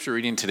Scripture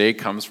reading today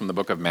comes from the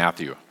book of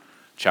Mathew,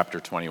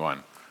 chapter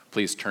 21.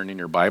 Please turn in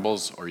your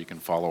Bibles or you can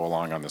follow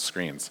along on the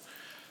screens.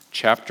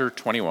 Chapter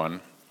 21,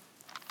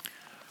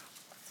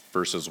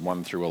 verses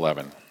 1 through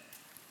 11.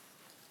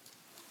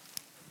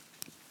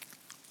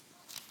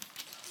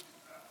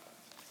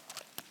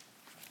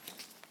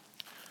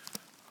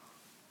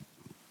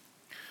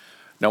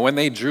 Now when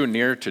they drew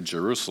near to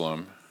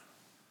Jerusalem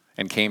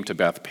and came to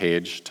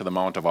Bethpage, to the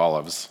Mount of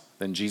Olives,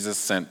 then Jesus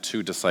sent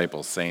 2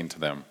 disciples, saying to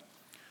them,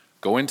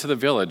 "Go into the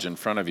village in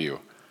front of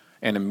you,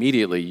 and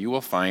immediately you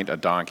will find a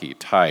donkey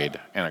tied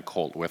and a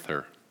colt with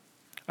her.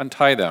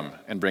 Untie them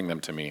and bring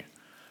them to me.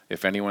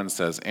 If anyone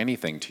says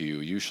anything to you,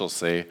 you shall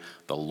say,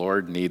 'The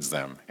Lord needs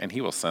them,' and he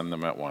will send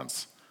them at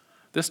once."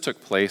 This took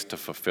place to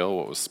fulfill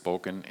what was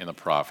spoken in the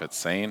prophet,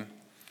 saying,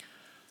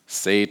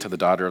 "Say to the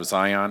daughter of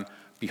Zion,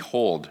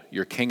 'Behold,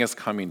 your king is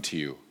coming to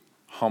you,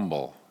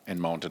 humble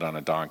and mounted on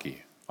a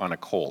donkey, on a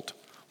colt,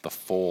 the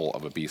foal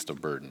of a beast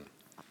of burden.'"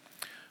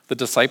 The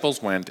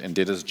disciples went and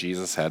did as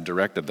Jesus had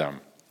directed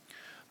them.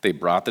 They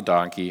brought the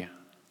donkey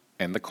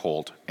and the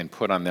colt and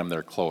put on them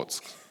their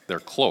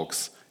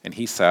cloaks, and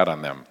he sat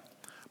on them.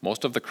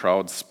 Most of the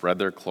crowd spread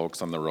their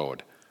cloaks on the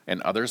road,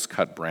 and others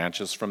cut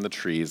branches from the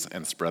trees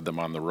and spread them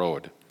on the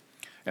road.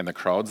 And the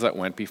crowds that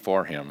went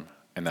before him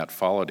and that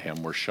followed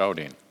him were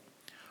shouting,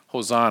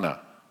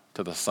 "Hosanna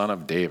to the Son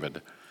of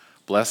David.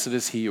 Blessed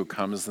is he who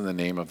comes in the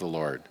name of the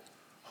Lord.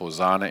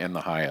 Hosanna in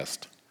the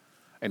highest."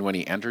 And when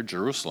he entered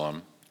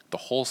Jerusalem, the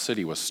whole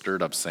city was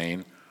stirred up,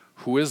 saying,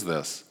 "Who is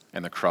this?"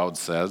 And the crowd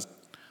says,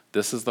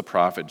 "This is the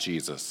prophet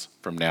Jesus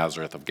from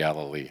Nazareth of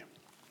Galilee."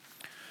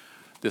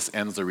 This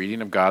ends the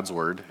reading of God's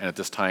word, and at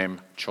this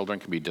time, children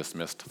can be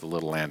dismissed to the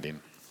little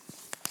landing.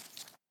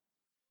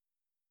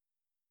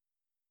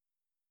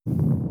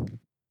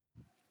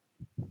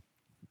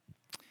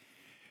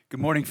 Good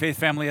morning, Faith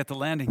Family at the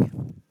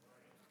Landing.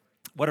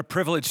 What a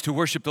privilege to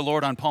worship the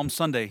Lord on Palm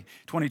Sunday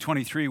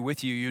 2023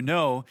 with you. You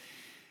know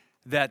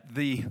that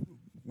the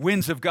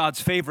winds of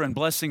God's favor and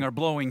blessing are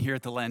blowing here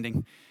at the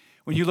Landing.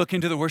 When you look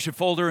into the worship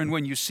folder and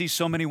when you see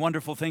so many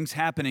wonderful things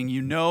happening,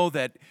 you know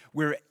that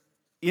we're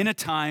in a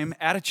time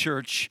at a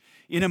church,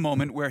 in a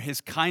moment where his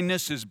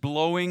kindness is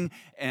blowing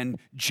and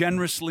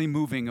generously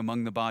moving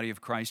among the body of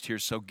Christ here.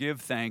 So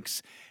give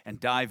thanks and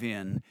dive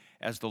in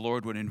as the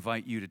Lord would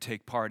invite you to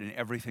take part in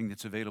everything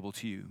that's available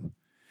to you.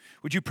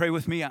 Would you pray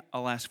with me?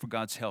 I'll ask for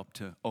God's help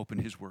to open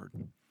his word.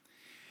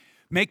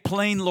 Make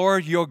plain,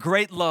 Lord, your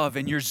great love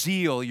and your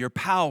zeal, your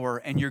power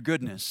and your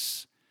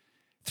goodness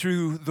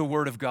through the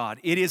word of God.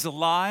 It is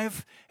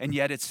alive and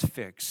yet it's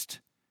fixed,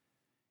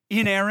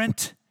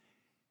 inerrant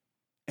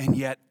and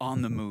yet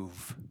on the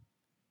move.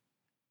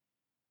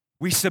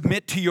 We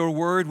submit to your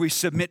word, we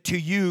submit to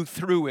you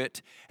through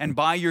it and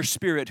by your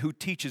Spirit who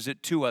teaches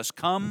it to us.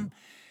 Come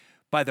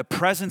by the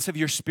presence of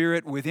your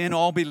Spirit within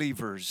all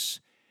believers,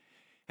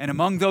 and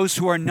among those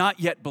who are not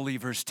yet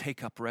believers,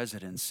 take up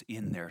residence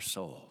in their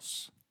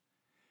souls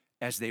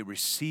as they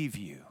receive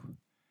you,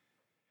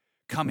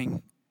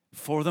 coming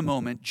for the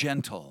moment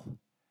gentle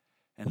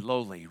and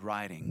lowly,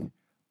 riding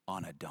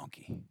on a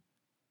donkey.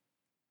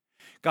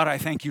 God, I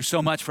thank you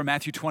so much for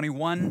Matthew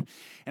 21,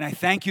 and I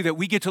thank you that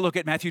we get to look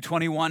at Matthew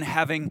 21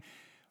 having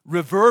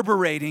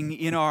reverberating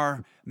in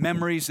our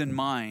memories and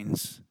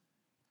minds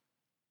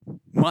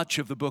much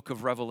of the book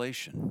of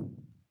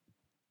Revelation.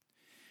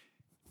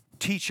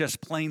 Teach us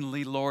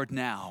plainly, Lord,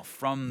 now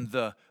from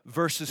the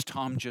verses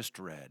Tom just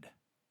read,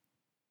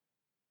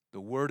 the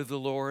word of the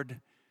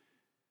Lord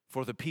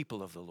for the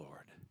people of the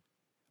Lord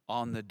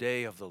on the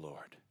day of the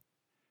Lord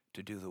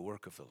to do the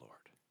work of the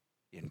Lord.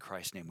 In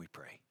Christ's name we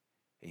pray.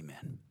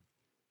 Amen.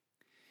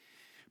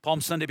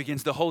 Palm Sunday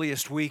begins the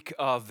holiest week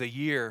of the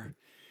year,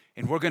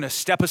 and we're going to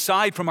step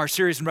aside from our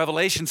series in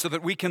Revelation so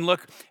that we can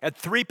look at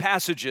 3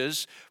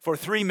 passages for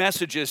 3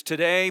 messages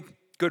today,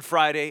 Good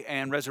Friday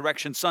and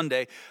Resurrection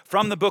Sunday,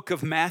 from the book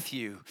of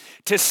Matthew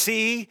to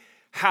see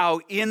how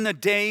in the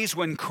days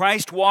when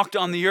Christ walked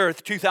on the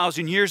earth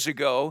 2,000 years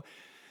ago,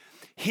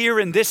 here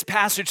in this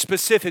passage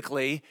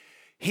specifically,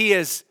 he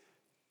is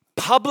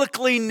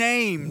publicly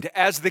named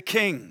as the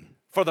king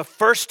for the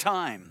first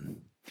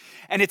time.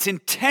 And it's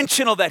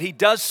intentional that he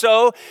does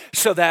so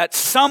that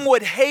some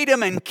would hate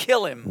him and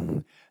kill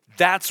him.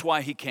 That's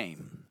why he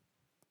came.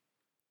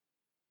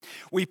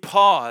 We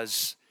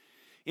pause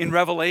in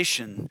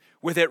Revelation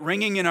with it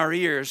ringing in our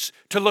ears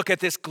to look at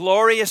this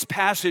glorious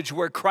passage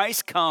where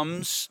Christ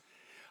comes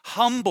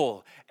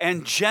humble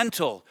and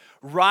gentle,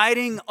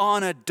 riding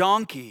on a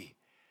donkey,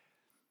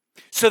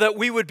 so that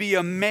we would be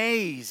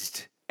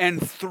amazed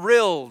and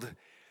thrilled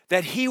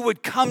that he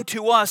would come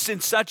to us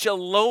in such a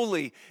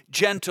lowly,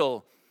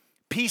 gentle,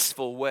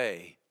 peaceful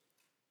way.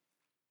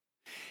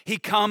 He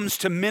comes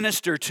to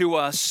minister to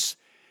us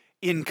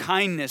in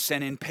kindness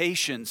and in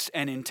patience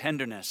and in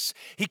tenderness.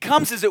 He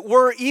comes, as it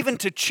were, even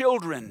to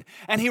children,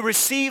 and he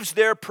receives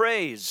their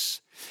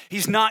praise.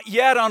 He's not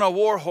yet on a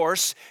war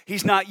horse.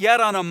 He's not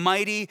yet on a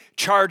mighty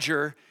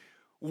charger,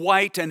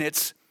 white and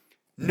its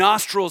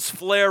nostrils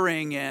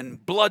flaring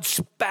and blood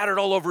spattered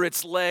all over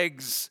its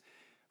legs.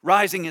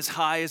 rising as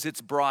high as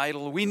its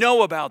bridle. We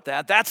know about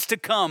that. That's to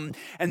come,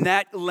 and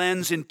that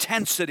lends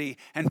intensity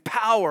and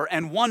power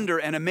and wonder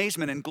and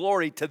amazement and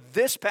glory to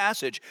this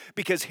passage,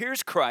 because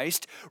here's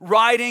Christ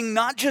riding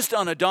not just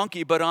on a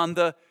donkey, but on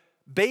the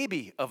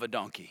baby of a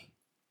donkey.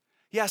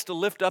 He has to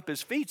lift up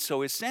his feet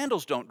so his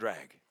sandals don't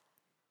drag.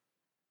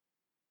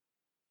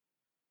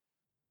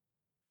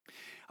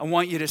 I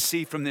want you to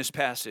see from this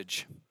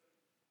passage,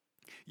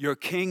 your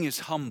king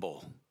is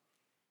humble,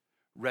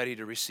 ready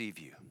to receive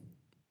you.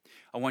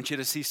 I want you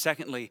to see,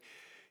 secondly,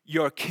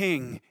 your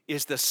king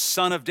is the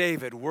Son of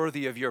David,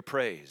 worthy of your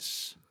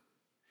praise.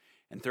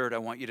 And third, I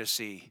want you to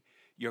see,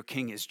 your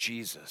king is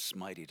Jesus,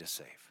 mighty to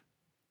save.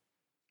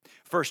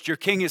 First, your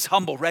king is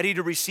humble, ready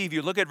to receive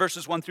you. Look at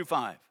verses 1 through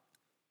 5.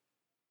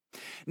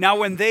 Now,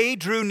 when they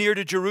drew near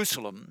to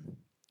Jerusalem,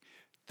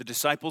 the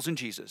disciples and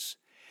Jesus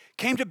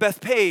came to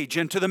Bethpage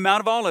and to the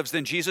Mount of Olives.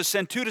 Then Jesus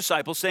sent 2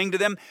 disciples, saying to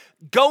them,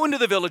 go into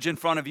the village in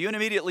front of you, and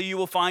immediately you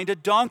will find a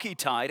donkey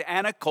tied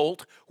and a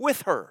colt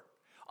with her.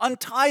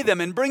 Untie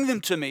them and bring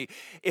them to me.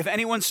 If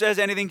anyone says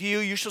anything to you,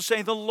 you shall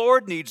say, the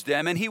Lord needs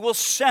them, and he will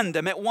send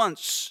them at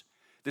once.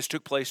 This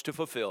took place to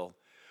fulfill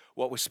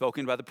what was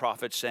spoken by the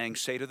prophet, saying,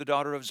 say to the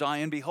daughter of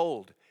Zion,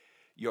 behold,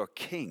 your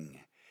king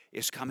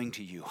is coming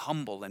to you,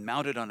 humble and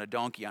mounted on a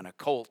donkey, on a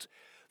colt,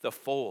 the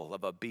foal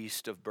of a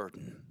beast of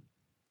burden.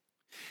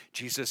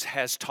 Jesus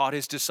has taught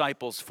his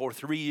disciples for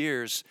 3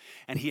 years,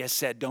 and he has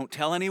said, don't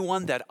tell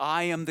anyone that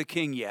I am the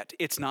king yet.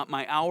 It's not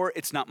my hour.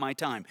 It's not my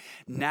time.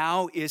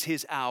 Now is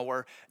his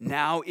hour.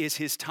 Now is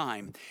his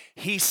time.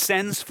 He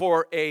sends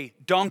for a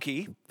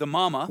donkey, the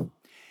mama,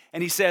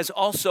 and he says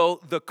also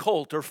the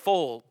colt or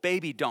foal,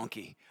 baby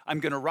donkey. I'm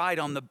going to ride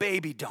on the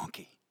baby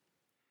donkey.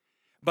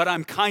 But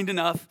I'm kind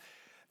enough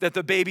that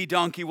the baby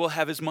donkey will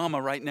have his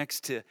mama right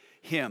next to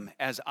him.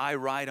 As I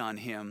ride on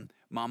him,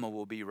 mama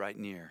will be right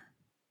near.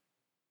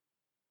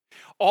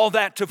 All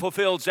that to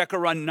fulfill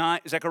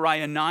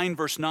Zechariah 9,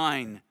 verse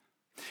 9.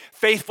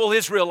 Faithful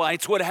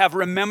Israelites would have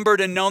remembered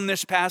and known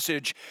this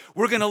passage.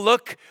 We're going to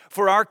look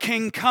for our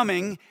king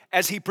coming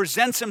as he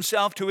presents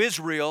himself to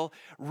Israel,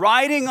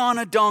 riding on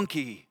a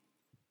donkey,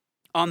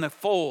 on the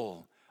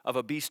foal of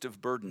a beast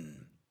of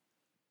burden.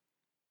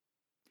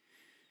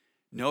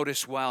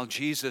 Notice while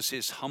Jesus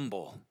is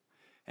humble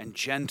and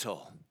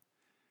gentle,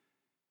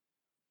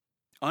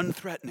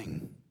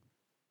 unthreatening,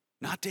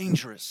 not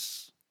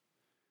dangerous,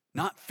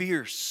 not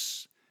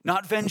fierce,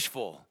 not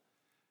vengeful,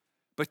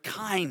 but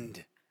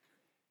kind,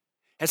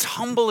 as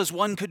humble as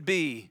one could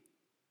be,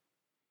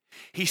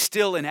 he's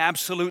still in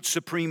absolute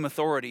supreme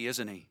authority,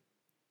 isn't he?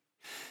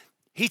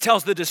 He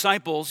tells the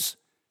disciples,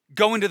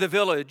 go into the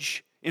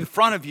village in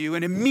front of you,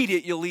 and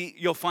immediately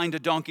you'll find a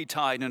donkey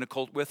tied and a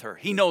colt with her.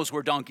 He knows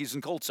where donkeys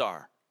and colts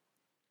are.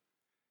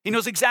 He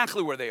knows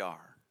exactly where they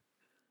are.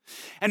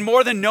 And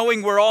more than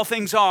knowing where all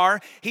things are,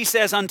 he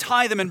says,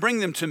 untie them and bring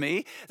them to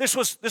me. This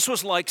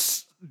was like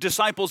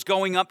disciples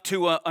going up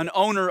to an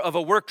owner of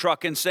a work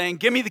truck and saying,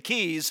 give me the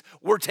keys,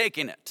 we're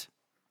taking it.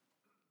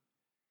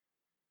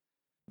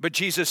 But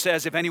Jesus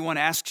says, if anyone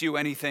asks you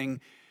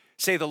anything,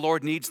 say the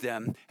Lord needs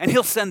them, and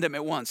he'll send them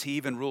at once. He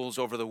even rules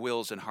over the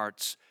wills and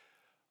hearts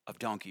of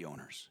donkey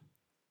owners.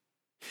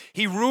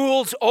 He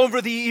rules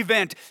over the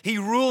event. He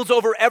rules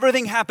over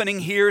everything happening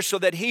here so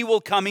that he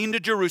will come into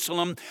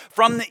Jerusalem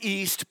from the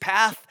east,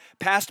 past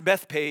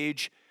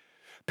Bethpage,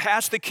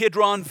 past the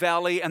Kidron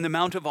Valley and the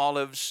Mount of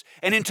Olives,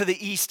 and into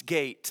the east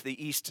gate,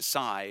 the east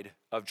side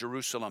of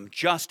Jerusalem,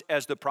 just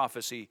as the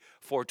prophecy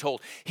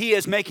foretold. He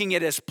is making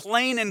it as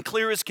plain and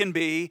clear as can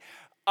be.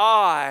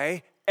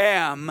 I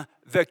am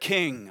the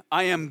king.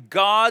 I am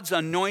God's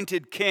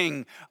anointed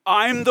king.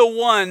 I'm the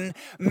one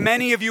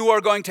many of you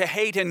are going to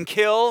hate and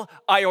kill.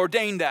 I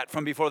ordained that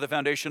from before the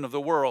foundation of the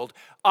world.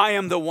 I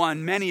am the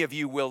one many of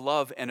you will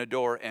love and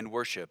adore and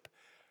worship.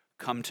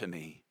 Come to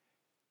me,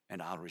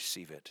 and I'll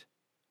receive it,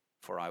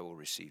 for I will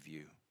receive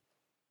you.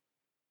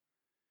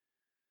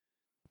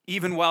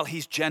 Even while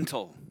he's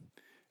gentle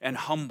and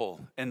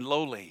humble and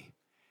lowly,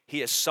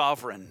 he is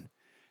sovereign.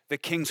 The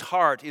king's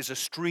heart is a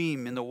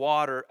stream in the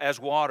water, as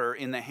water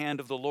in the hand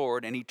of the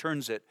Lord, and he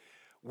turns it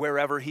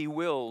wherever he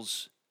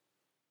wills.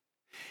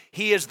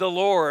 He is the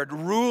Lord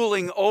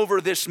ruling over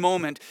this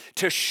moment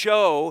to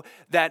show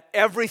that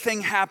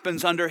everything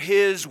happens under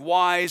his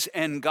wise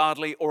and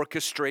godly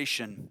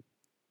orchestration.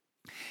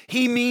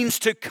 He means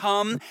to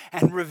come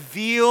and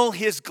reveal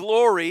his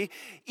glory,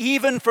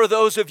 even for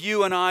those of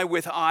you and I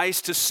with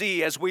eyes to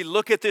see. As we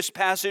look at this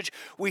passage,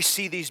 we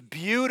see these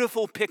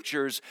beautiful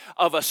pictures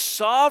of a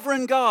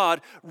sovereign God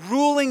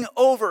ruling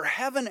over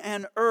heaven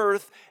and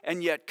earth,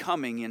 and yet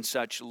coming in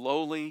such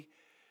lowly,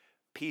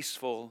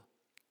 peaceful,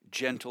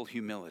 gentle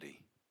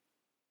humility.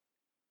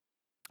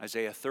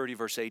 Isaiah 30,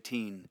 verse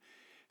 18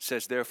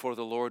 says, therefore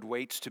the Lord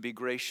waits to be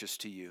gracious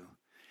to you,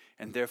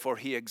 and therefore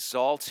he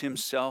exalts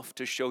himself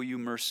to show you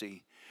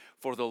mercy.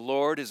 For the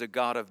Lord is a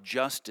God of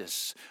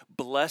justice.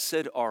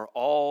 Blessed are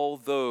all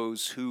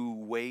those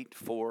who wait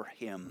for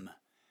him.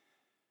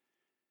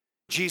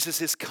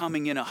 Jesus is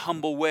coming in a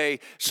humble way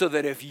so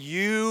that if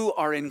you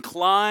are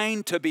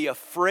inclined to be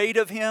afraid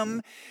of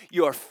him,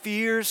 your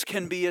fears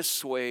can be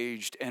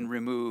assuaged and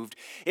removed.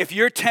 If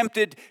you're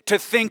tempted to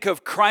think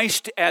of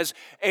Christ as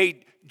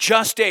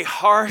just a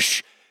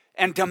harsh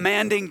and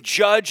demanding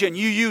judge, and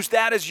you use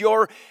that as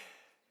your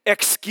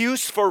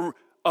excuse for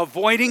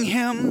avoiding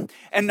him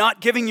and not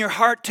giving your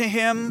heart to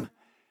him,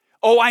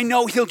 oh, I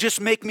know he'll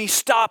just make me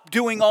stop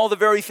doing all the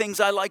very things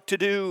I like to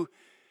do.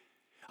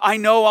 I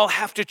know I'll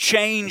have to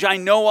change. I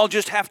know I'll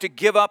just have to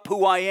give up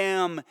who I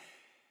am.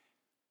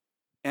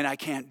 And I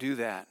can't do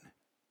that.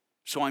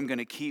 So I'm going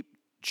to keep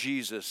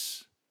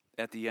Jesus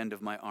at the end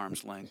of my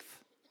arm's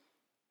length.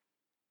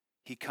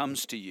 He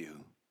comes to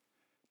you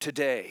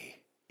today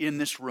in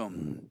this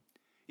room,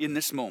 in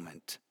this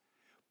moment,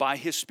 by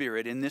his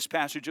Spirit, in this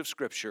passage of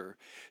Scripture,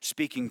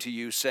 speaking to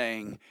you,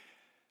 saying,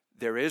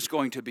 there is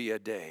going to be a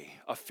day,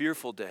 a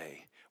fearful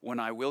day, when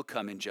I will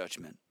come in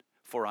judgment,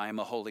 for I am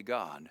a holy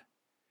God.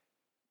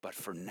 But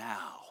for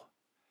now,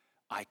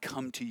 I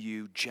come to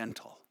you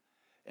gentle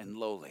and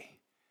lowly,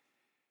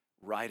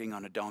 riding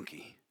on a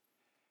donkey.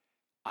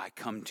 I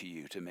come to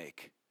you to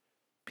make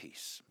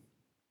peace.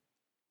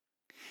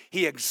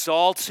 He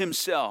exalts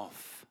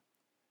himself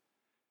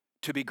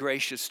to be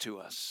gracious to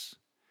us.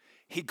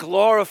 He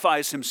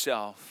glorifies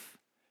himself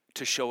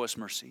to show us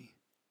mercy.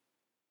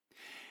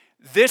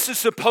 This is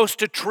supposed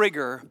to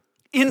trigger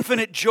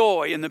infinite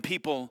joy in the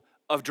people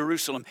of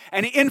Jerusalem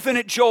and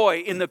infinite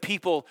joy in the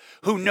people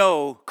who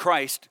know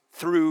Christ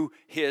through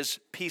his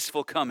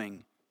peaceful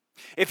coming.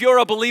 If you're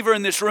a believer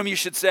in this room, you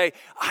should say,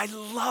 I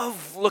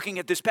love looking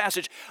at this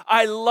passage.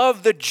 I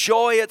love the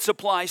joy it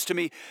supplies to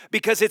me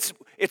because it's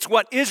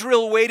what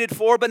Israel waited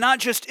for, but not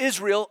just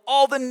Israel.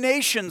 All the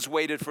nations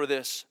waited for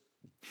this.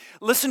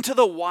 Listen to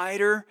the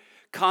wider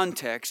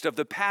context of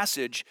the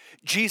passage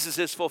Jesus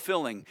is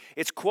fulfilling.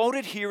 It's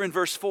quoted here in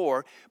verse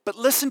 4, but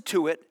listen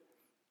to it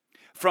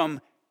from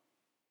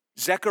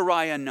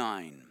Zechariah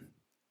 9.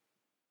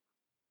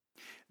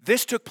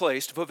 This took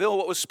place to fulfill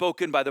what was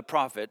spoken by the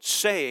prophet,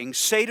 saying,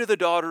 say to the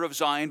daughter of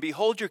Zion,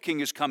 behold, your king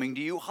is coming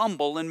to you,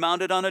 humble and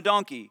mounted on a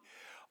donkey,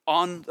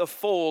 on the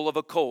foal of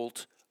a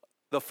colt,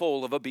 the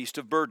foal of a beast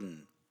of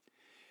burden.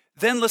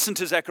 Then listen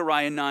to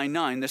Zechariah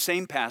 9:9, the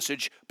same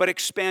passage, but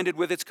expanded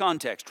with its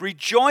context.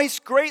 Rejoice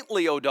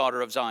greatly, O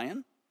daughter of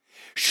Zion.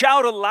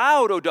 Shout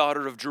aloud, O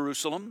daughter of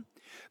Jerusalem.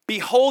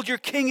 Behold, your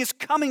king is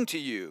coming to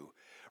you.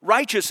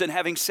 Righteous and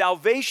having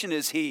salvation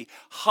is he,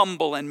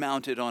 humble and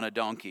mounted on a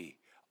donkey,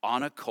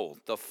 on a colt,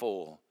 the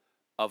foal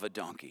of a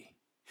donkey.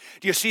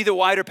 Do you see the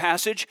wider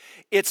passage?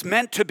 It's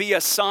meant to be a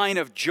sign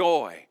of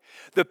joy.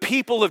 The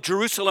people of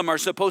Jerusalem are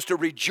supposed to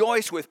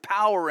rejoice with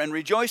power and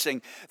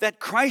rejoicing that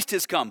Christ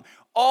has come.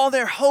 All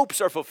their hopes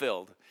are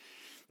fulfilled.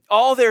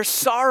 All their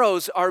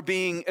sorrows are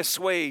being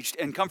assuaged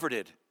and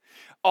comforted.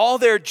 All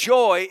their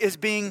joy is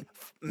being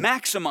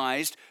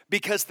maximized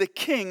because the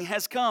king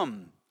has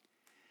come.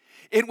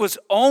 It was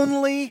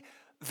only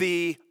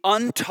the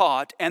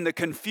untaught and the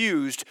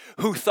confused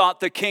who thought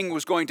the king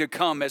was going to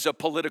come as a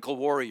political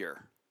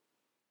warrior.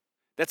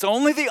 That's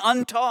only the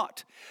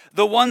untaught.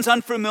 The ones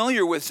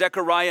unfamiliar with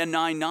Zechariah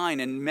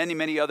 9:9 and many,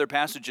 many other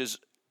passages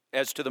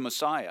as to the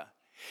Messiah.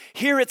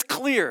 Here it's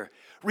clear.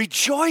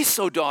 Rejoice,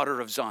 O daughter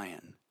of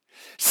Zion.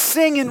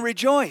 Sing and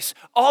rejoice.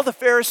 All the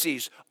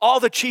Pharisees, all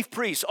the chief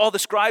priests, all the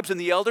scribes and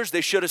the elders, they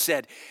should have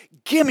said,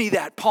 give me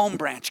that palm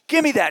branch.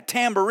 Give me that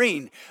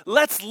tambourine.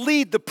 Let's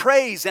lead the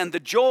praise and the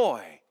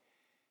joy.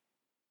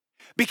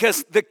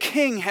 Because the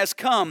king has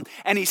come,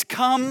 and he's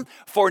come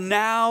for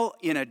now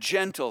in a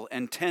gentle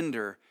and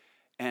tender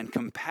and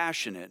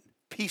compassionate,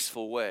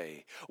 peaceful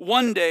way.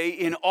 One day,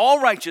 in all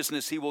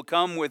righteousness, he will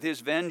come with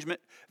his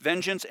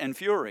vengeance and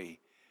fury.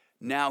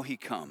 Now he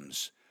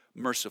comes,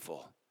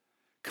 merciful,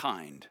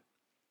 kind,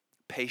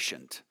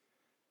 patient,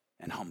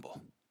 and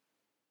humble.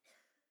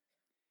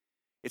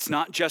 It's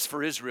not just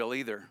for Israel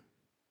either.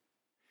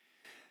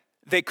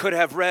 They could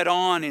have read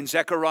on in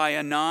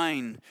Zechariah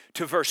 9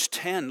 to verse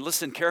 10.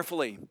 Listen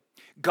carefully.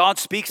 God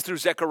speaks through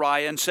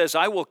Zechariah and says,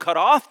 I will cut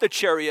off the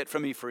chariot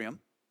from Ephraim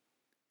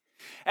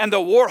and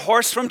the war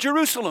horse from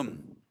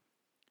Jerusalem.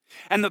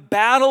 And the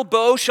battle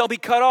bow shall be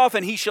cut off,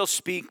 and he shall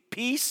speak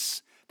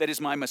peace, that is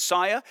my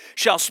Messiah,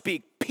 shall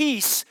speak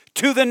peace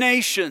to the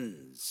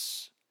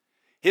nations.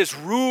 His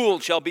rule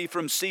shall be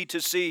from sea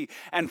to sea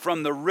and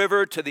from the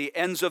river to the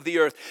ends of the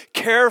earth.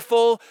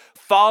 Careful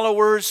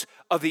followers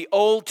of the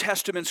Old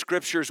Testament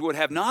scriptures would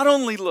have not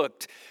only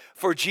looked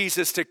for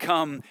Jesus to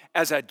come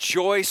as a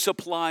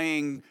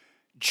joy-supplying,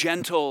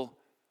 gentle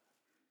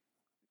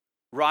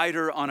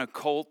rider on a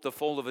colt, the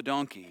foal of a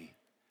donkey,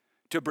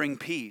 to bring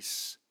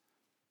peace,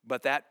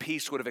 but that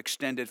peace would have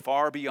extended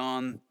far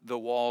beyond the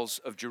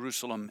walls of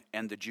Jerusalem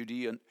and the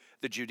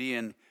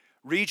Judean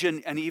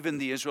region and even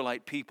the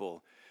Israelite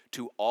people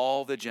to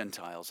all the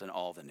Gentiles and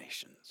all the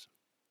nations.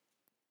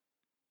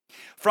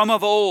 From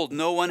of old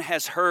no one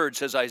has heard,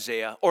 says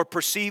Isaiah, or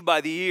perceived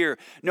by the ear.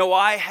 No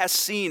eye has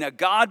seen a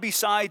God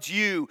besides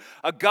you,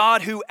 a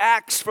God who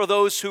acts for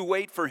those who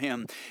wait for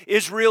him.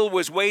 Israel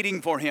was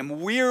waiting for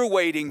him. We're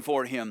waiting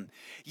for him.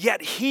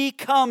 Yet he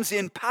comes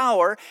in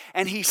power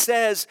and he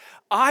says,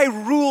 I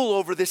rule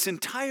over this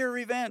entire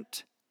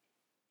event.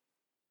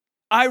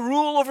 I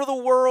rule over the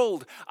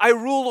world. I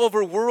rule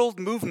over world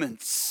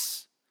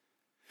movements,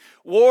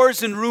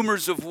 wars and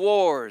rumors of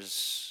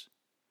wars,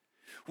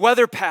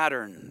 weather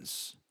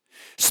patterns,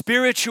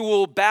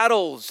 spiritual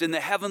battles in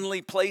the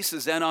heavenly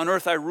places and on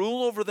earth. I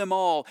rule over them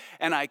all,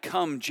 and I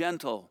come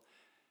gentle,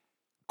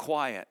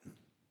 quiet,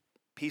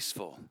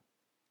 peaceful,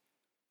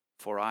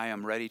 for I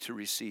am ready to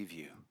receive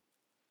you.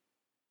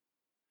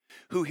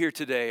 Who here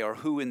today, or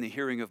who in the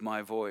hearing of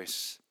my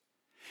voice,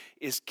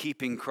 is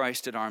keeping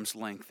Christ at arm's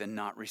length and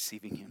not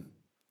receiving him?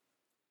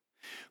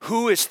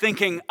 Who is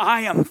thinking,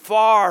 I am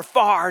far,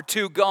 far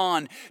too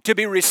gone to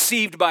be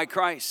received by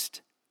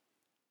Christ?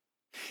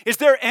 Is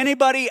there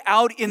anybody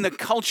out in the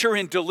culture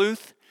in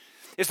Duluth?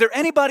 Is there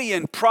anybody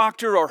in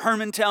Proctor or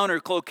Hermantown or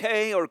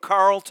Cloquet or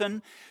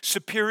Carleton,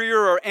 Superior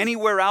or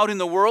anywhere out in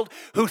the world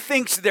who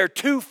thinks they're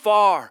too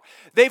far?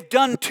 They've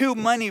done too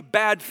many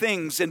bad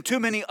things and too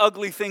many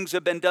ugly things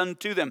have been done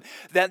to them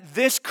that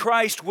this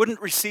Christ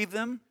wouldn't receive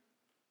them?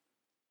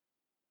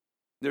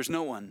 There's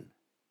no one.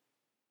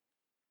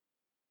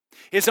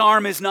 His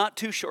arm is not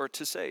too short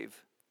to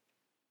save.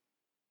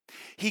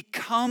 He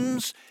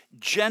comes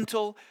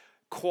gentle,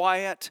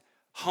 quiet,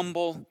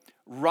 humble,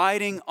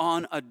 riding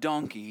on a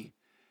donkey,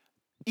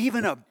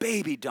 even a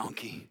baby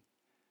donkey,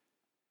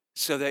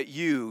 so that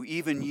you,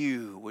 even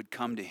you, would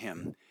come to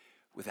him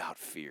without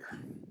fear.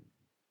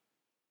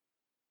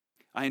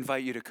 I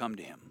invite you to come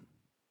to him.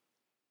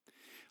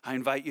 I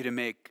invite you to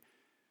make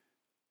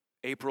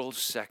April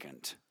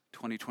 2nd,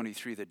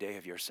 2023, the day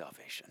of your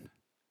salvation.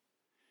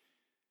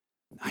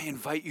 I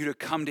invite you to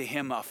come to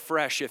him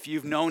afresh. If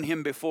you've known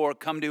him before,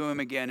 come to him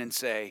again and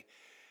say,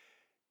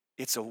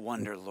 it's a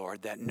wonder,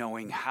 Lord, that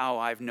knowing how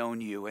I've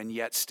known you and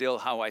yet still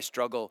how I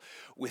struggle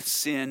with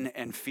sin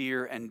and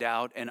fear and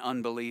doubt and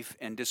unbelief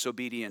and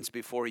disobedience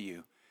before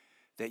you,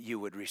 that you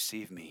would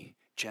receive me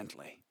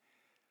gently,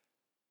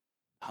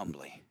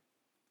 humbly,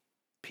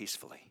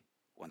 peacefully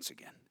once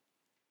again.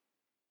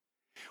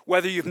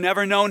 Whether you've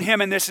never known him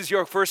and this is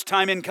your first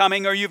time in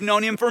coming, or you've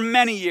known him for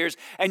many years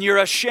and you're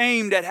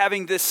ashamed at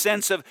having this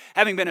sense of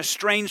having been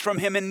estranged from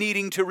him and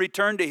needing to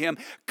return to him,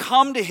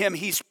 come to him.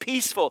 He's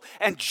peaceful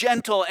and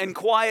gentle and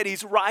quiet.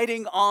 He's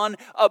riding on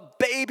a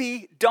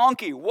baby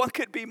donkey. What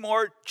could be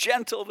more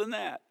gentle than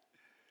that?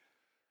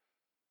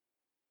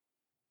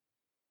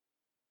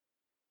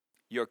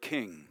 Your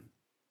king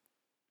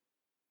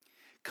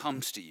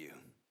comes to you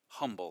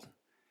humble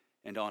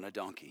and on a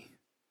donkey,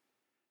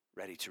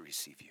 ready to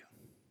receive you.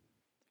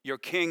 Your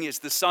king is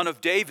the son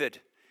of David,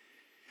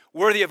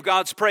 worthy of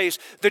God's praise.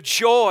 The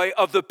joy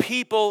of the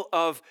people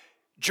of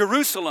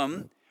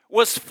Jerusalem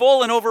was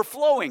full and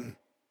overflowing.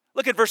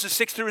 Look at verses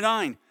 6 through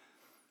 9.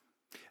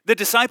 The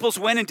disciples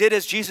went and did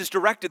as Jesus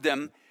directed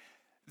them.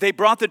 They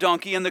brought the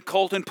donkey and the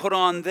colt and put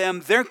on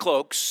them their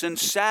cloaks and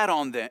sat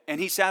on them.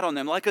 And he sat on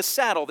them like a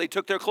saddle. They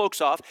took their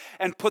cloaks off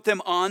and put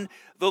them on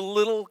the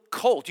little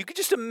colt. You could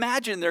just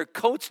imagine their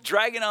coats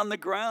dragging on the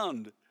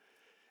ground.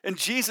 And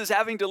Jesus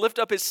having to lift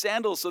up his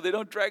sandals so they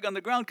don't drag on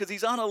the ground because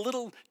he's on a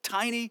little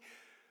tiny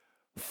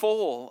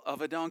foal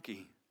of a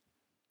donkey.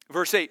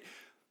 Verse 8,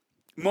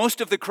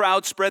 most of the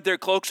crowd spread their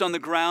cloaks on the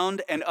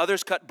ground, and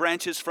others cut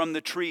branches from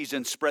the trees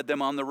and spread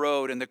them on the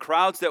road. And the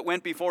crowds that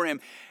went before him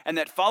and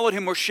that followed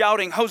him were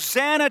shouting,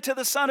 Hosanna to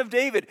the Son of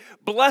David.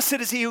 Blessed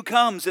is he who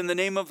comes in the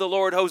name of the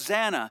Lord.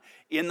 Hosanna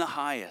in the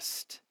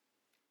highest.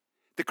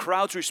 The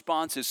crowd's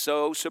response is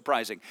so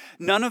surprising.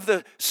 None of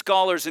the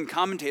scholars and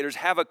commentators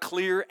have a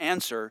clear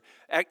answer,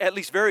 at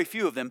least very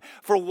few of them,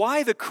 for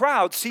why the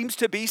crowd seems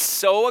to be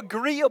so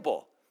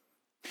agreeable.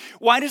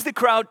 Why does the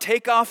crowd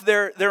take off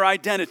their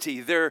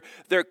identity, their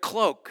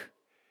cloak,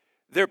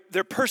 their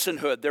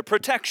personhood, their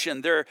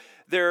protection,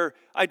 their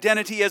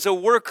identity as a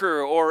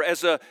worker or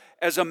as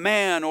a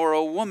man or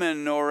a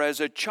woman or as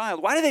a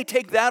child? Why do they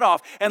take that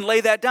off and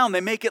lay that down?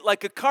 They make it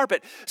like a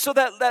carpet so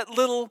that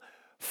little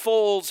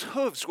foal's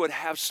hooves would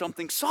have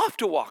something soft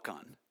to walk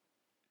on.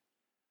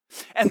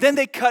 And then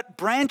they cut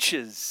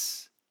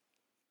branches.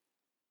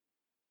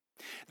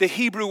 The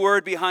Hebrew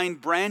word behind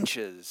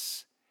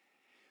branches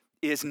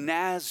is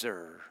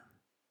nazar,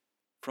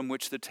 from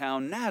which the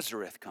town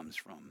Nazareth comes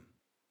from.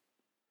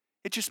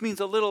 It just means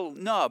a little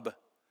nub,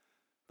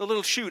 a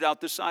little shoot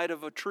out the side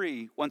of a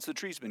tree once the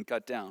tree's been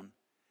cut down.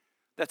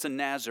 That's a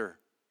nazar.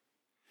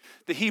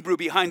 The Hebrew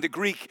behind the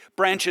Greek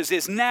branches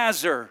is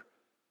nazar.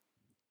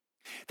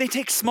 They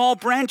take small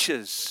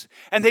branches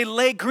and they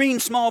lay green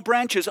small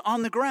branches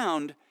on the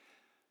ground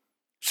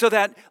so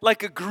that,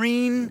 like a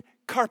green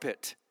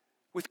carpet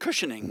with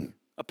cushioning,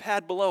 a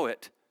pad below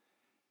it,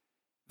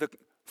 the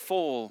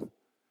foal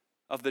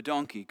of the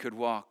donkey could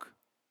walk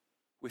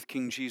with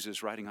King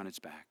Jesus riding on its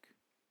back.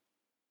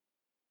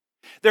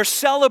 They're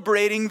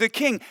celebrating the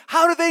king.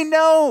 How do they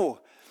know?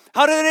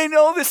 How do they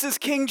know this is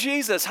King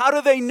Jesus? How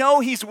do they know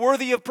he's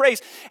worthy of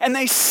praise? And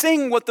they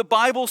sing what the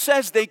Bible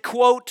says. They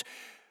quote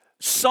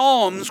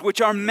psalms which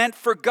are meant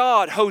for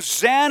God.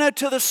 Hosanna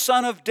to the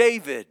Son of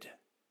David.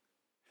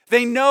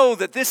 They know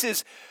that this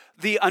is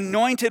the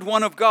anointed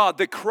one of God,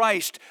 the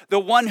Christ, the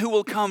one who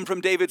will come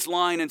from David's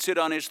line and sit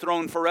on his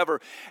throne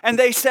forever. And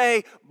they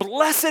say,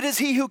 blessed is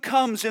he who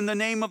comes in the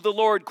name of the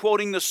Lord,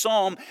 quoting the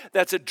psalm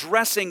that's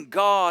addressing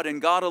God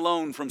and God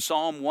alone from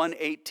Psalm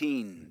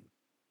 118.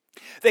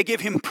 They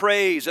give him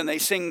praise and they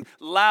sing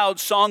loud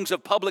songs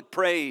of public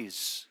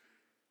praise.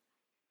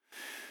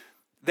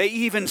 They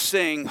even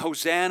sing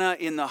Hosanna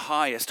in the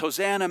highest.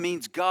 Hosanna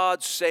means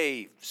God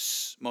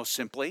saves, most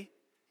simply.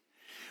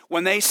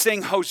 When they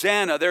sing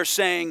Hosanna, they're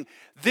saying,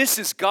 this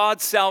is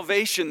God's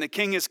salvation, the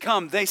King has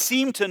come. They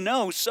seem to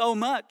know so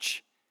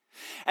much.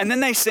 And then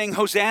they sing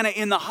Hosanna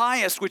in the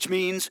highest, which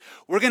means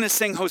we're going to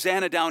sing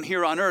Hosanna down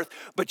here on earth.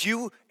 But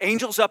you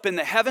angels up in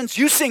the heavens,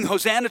 you sing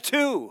Hosanna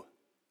too.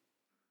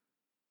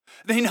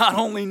 They not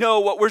only know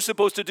what we're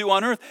supposed to do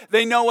on earth,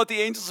 they know what the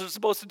angels are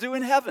supposed to do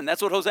in heaven.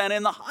 That's what Hosanna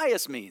in the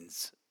highest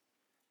means.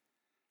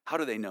 How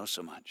do they know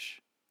so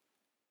much?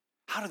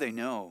 How do they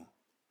know?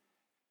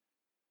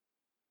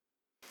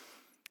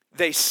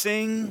 They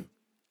sing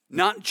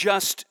not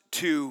just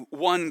to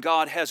one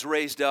God has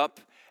raised up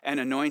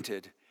and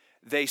anointed.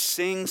 They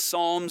sing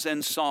psalms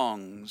and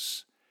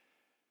songs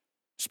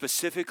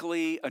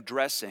specifically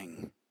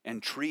addressing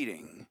and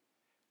treating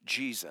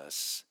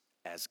Jesus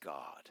as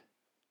God.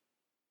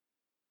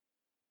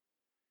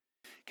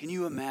 Can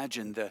you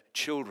imagine the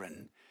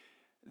children,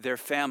 their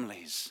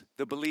families,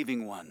 the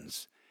believing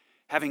ones,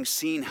 having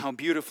seen how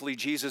beautifully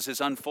Jesus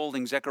is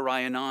unfolding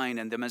Zechariah 9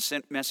 and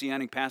the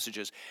messianic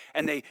passages,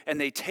 and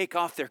they take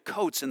off their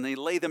coats and they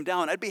lay them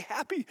down. I'd be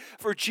happy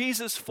for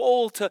Jesus'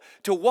 foal to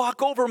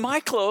walk over my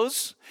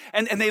clothes.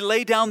 And they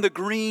lay down the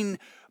green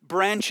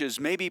branches,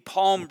 maybe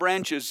palm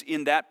branches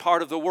in that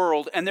part of the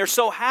world, and they're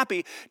so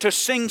happy to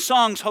sing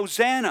songs,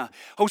 Hosanna,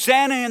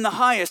 Hosanna in the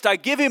highest. I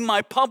give him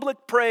my public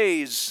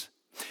praise.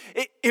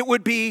 It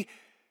would be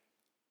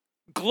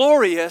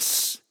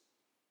glorious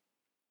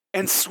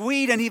and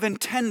sweet and even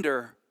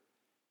tender.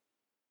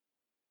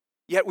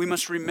 Yet we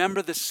must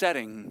remember the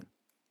setting.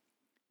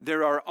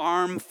 There are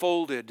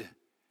arm-folded,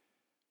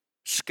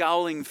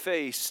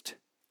 scowling-faced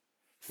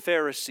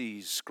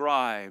Pharisees,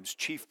 scribes,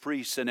 chief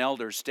priests, and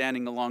elders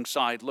standing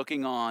alongside,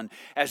 looking on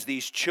as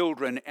these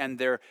children and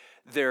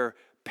their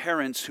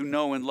parents who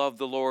know and love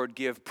the Lord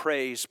give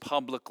praise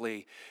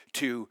publicly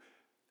to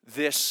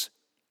this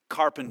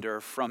carpenter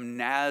from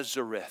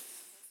Nazareth.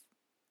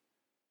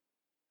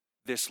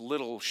 This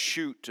little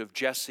shoot of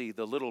Jesse,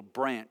 the little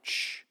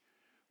branch,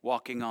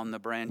 walking on the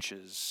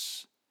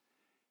branches.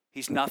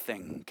 He's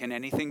nothing. Can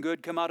anything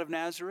good come out of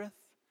Nazareth?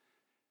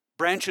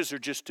 Branches are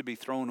just to be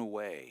thrown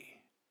away.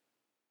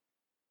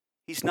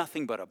 He's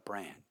nothing but a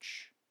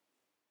branch.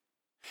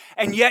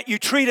 And yet you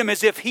treat him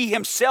as if he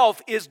himself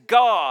is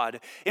God.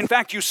 In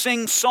fact, you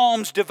sing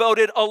psalms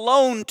devoted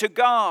alone to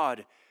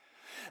God.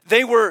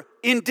 They were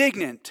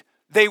indignant.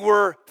 They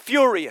were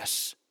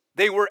furious.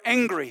 They were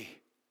angry.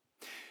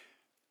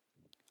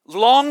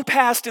 Long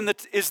past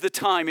is the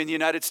time in the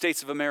United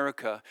States of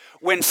America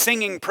when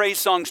singing praise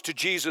songs to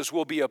Jesus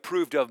will be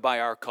approved of by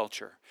our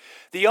culture.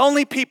 The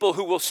only people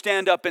who will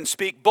stand up and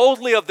speak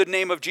boldly of the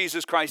name of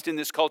Jesus Christ in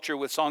this culture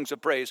with songs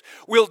of praise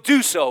will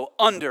do so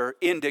under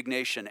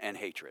indignation and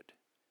hatred.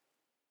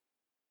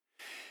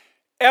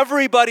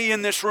 Everybody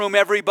in this room,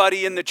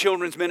 everybody in the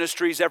children's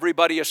ministries,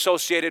 everybody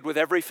associated with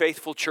every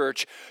faithful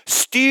church,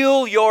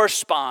 steel your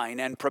spine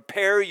and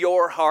prepare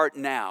your heart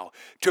now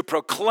to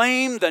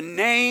proclaim the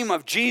name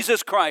of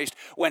Jesus Christ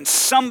when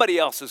somebody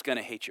else is going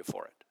to hate you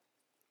for it.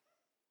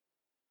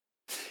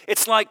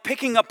 It's like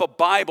picking up a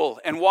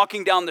Bible and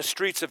walking down the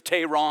streets of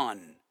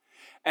Tehran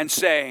and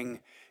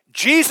saying,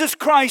 Jesus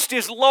Christ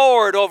is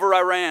Lord over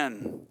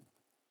Iran.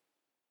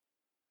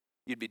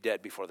 You'd be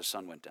dead before the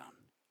sun went down.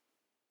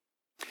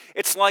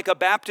 It's like a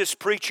Baptist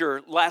preacher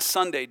last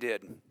Sunday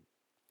did.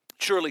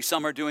 Surely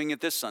some are doing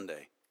it this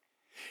Sunday.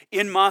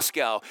 In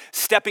Moscow,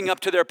 stepping up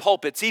to their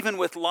pulpits, even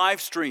with live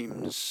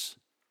streams,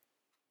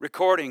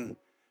 recording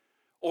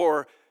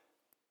or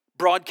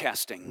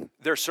broadcasting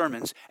their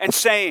sermons, and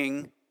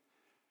saying,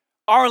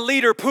 our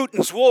leader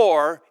Putin's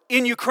war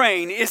in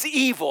Ukraine is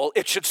evil,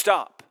 it should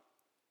stop.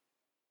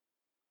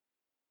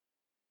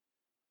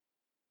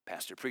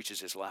 Pastor preaches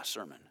his last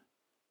sermon,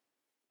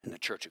 and the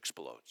church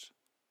explodes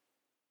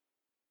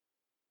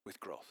with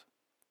growth.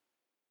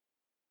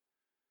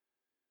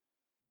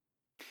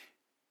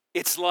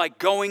 It's like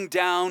going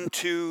down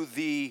to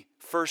the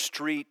First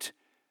Street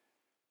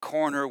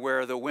corner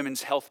where the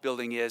women's health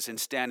building is and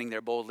standing there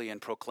boldly and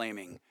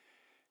proclaiming,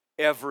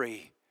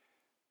 every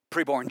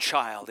preborn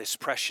child is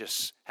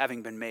precious,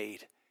 having been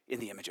made in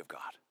the image of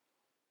God.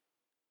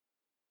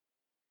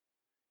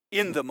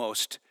 In the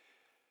most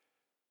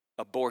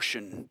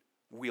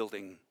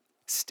abortion-wielding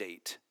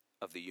state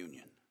of the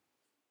Union.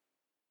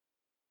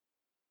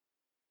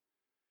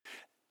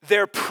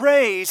 their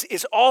praise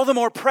is all the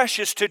more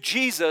precious to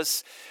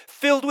Jesus,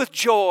 filled with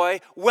joy,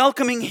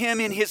 welcoming him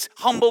in his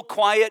humble,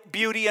 quiet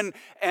beauty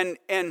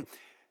and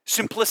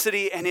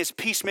simplicity and his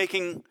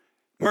peacemaking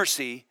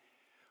mercy,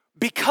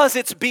 because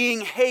it's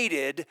being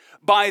hated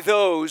by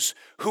those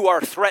who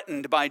are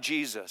threatened by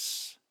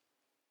Jesus.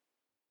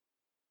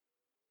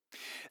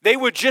 They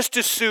would just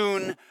as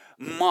soon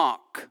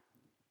mock.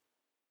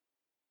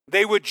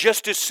 They would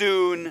just as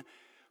soon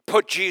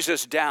put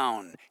Jesus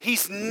down.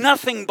 He's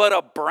nothing but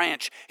a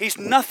branch. He's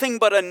nothing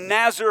but a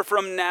Nazar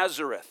from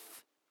Nazareth.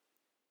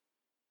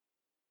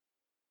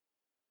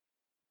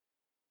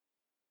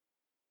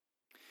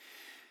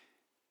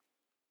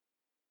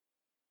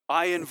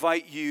 I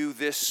invite you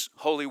this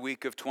Holy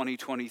Week of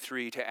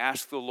 2023 to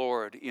ask the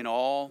Lord in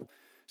all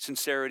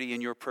sincerity in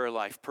your prayer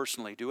life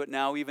personally. Do it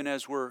now, even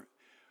as we're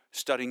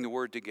studying the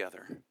Word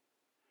together.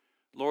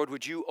 Lord,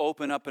 would you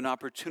open up an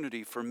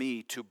opportunity for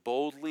me to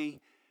boldly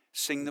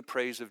sing the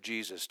praise of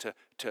Jesus,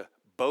 to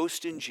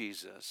boast in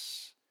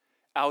Jesus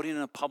out in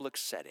a public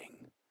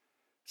setting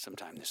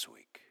sometime this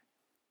week.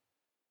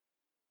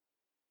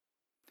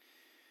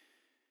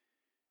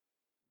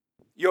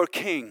 Your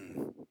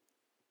King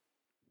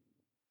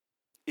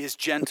is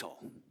gentle,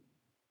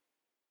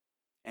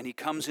 and he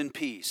comes in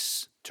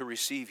peace to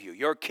receive you.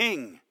 Your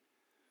King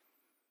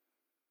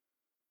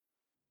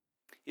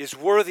is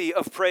worthy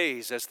of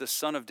praise as the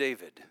Son of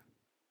David.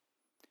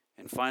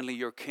 And finally,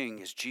 your King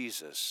is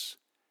Jesus,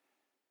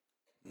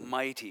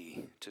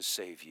 mighty to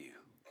save you.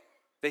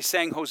 They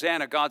sang,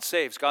 Hosanna, God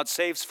saves. God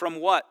saves from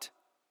what?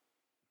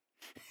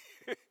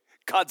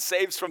 God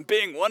saves from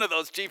being one of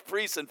those chief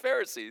priests and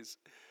Pharisees.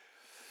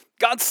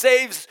 God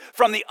saves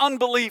from the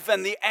unbelief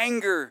and the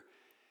anger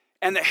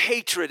and the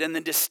hatred and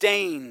the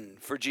disdain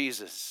for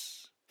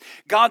Jesus.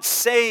 God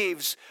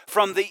saves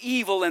from the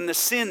evil and the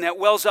sin that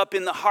wells up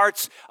in the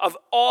hearts of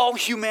all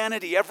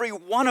humanity. Every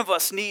one of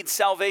us needs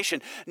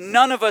salvation.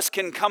 None of us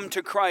can come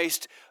to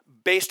Christ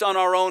based on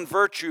our own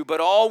virtue, but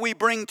all we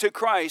bring to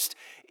Christ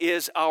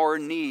is our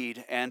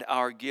need and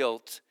our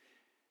guilt.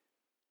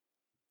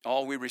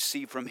 All we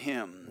receive from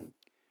him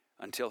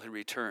until he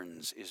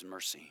returns is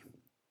mercy.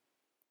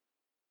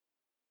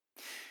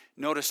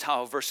 Notice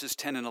how verses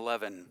 10 and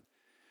 11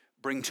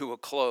 bring to a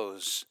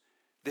close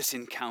this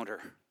encounter.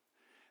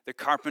 The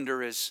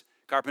carpenter's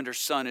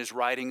son is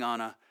riding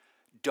on a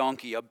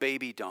donkey, a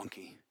baby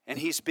donkey, and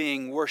he's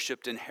being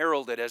worshipped and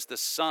heralded as the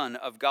Son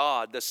of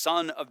God, the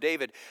Son of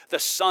David, the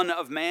Son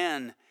of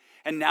Man.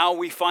 And now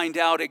we find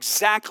out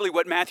exactly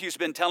what Matthew's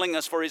been telling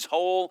us for his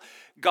whole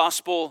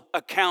gospel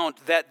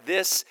account, that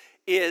this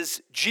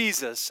is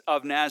Jesus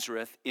of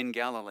Nazareth in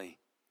Galilee.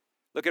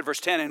 Look at verse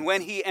 10. And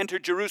when he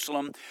entered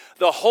Jerusalem,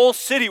 the whole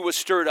city was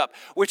stirred up,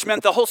 which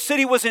meant the whole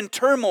city was in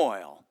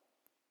turmoil.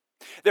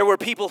 There were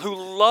people who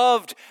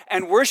loved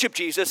and worshiped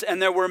Jesus, and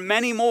there were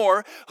many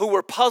more who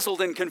were puzzled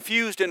and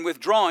confused and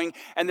withdrawing,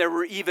 and there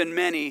were even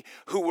many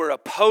who were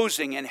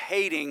opposing and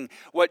hating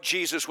what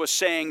Jesus was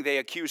saying. They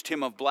accused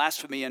him of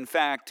blasphemy. In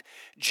fact,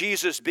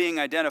 Jesus being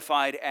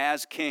identified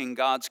as king,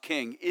 God's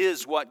king,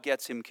 is what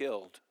gets him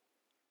killed.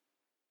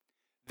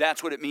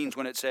 That's what it means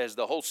when it says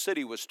the whole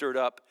city was stirred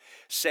up,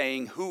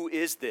 saying, who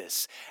is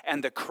this?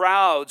 And the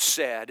crowd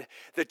said,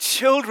 the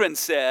children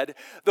said,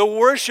 the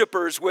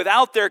worshipers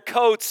without their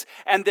coats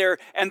and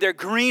their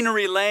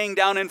greenery laying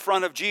down in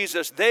front of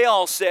Jesus, they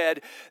all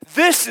said,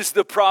 this is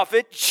the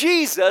prophet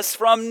Jesus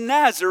from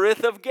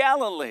Nazareth of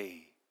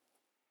Galilee.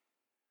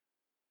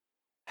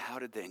 How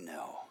did they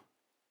know?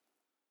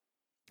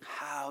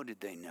 How did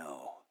they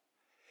know?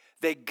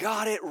 They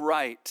got it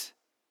right.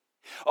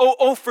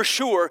 Oh, for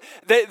sure,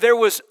 there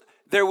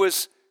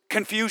was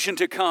confusion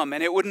to come,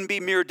 and it wouldn't be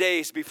mere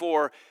days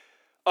before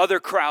other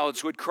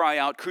crowds would cry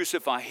out,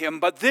 crucify him.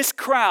 But this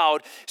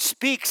crowd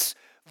speaks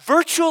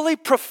virtually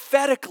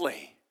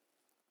prophetically.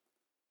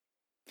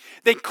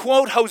 They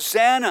quote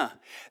Hosanna.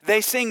 They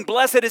sing,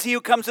 blessed is he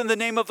who comes in the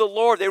name of the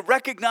Lord. They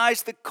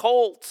recognize the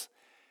colt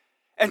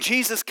and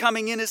Jesus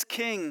coming in as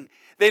king.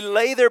 They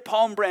lay their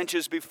palm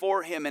branches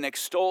before him and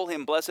extol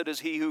him. Blessed is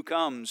he who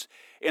comes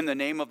in the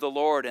name of the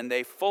Lord. And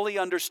they fully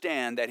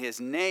understand that his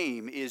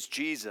name is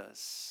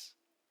Jesus.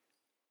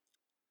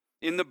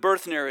 In the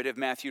birth narrative,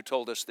 Matthew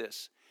told us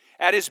this.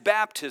 At his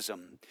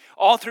baptism,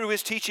 all through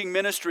his teaching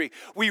ministry,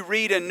 we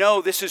read and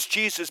know this is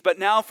Jesus. But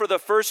now for the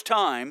first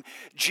time,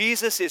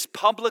 Jesus is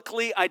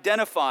publicly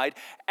identified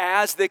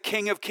as the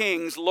King of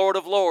Kings, Lord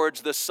of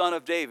Lords, the Son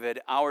of David,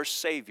 our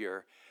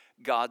Savior,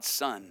 God's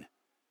Son.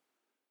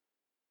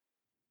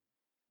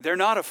 They're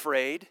not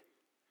afraid.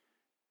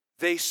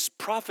 They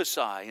prophesy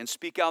and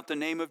speak out the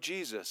name of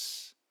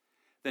Jesus,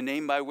 the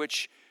name by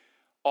which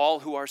all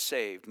who are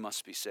saved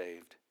must be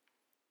saved.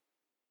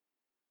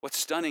 What's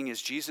stunning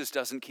is Jesus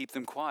doesn't keep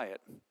them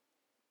quiet.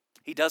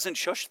 He doesn't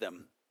shush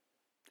them.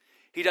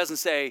 He doesn't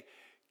say,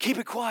 keep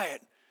it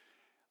quiet.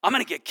 I'm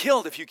going to get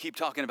killed if you keep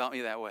talking about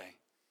me that way.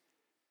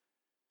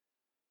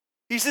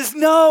 He says,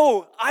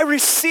 no, I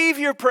receive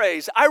your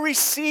praise. I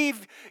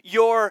receive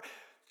your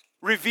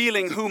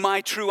revealing who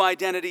my true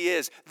identity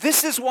is.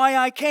 This is why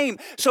I came.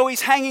 So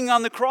he's hanging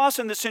on the cross,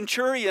 and the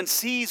centurion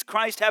sees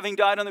Christ having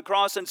died on the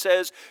cross and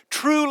says,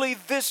 truly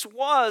this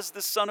was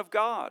the Son of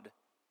God.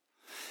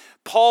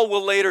 Paul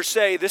will later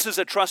say, this is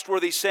a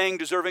trustworthy saying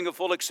deserving of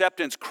full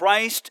acceptance.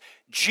 Christ,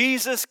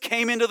 Jesus,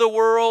 came into the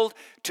world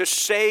to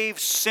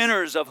save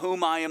sinners, of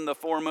whom I am the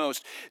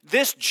foremost.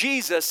 This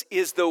Jesus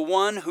is the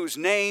one whose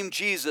name,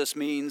 Jesus,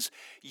 means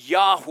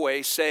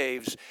Yahweh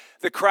saves.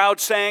 The crowd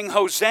sang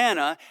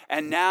Hosanna,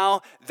 and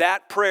now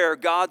that prayer,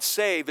 God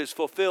save, is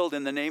fulfilled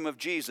in the name of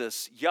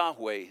Jesus.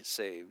 Yahweh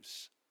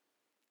saves.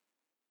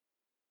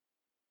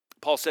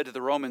 Paul said to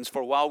the Romans,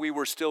 for while we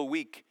were still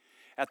weak,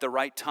 at the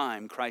right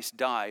time, Christ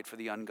died for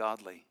the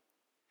ungodly.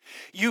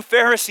 You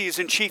Pharisees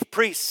and chief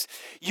priests,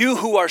 you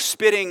who are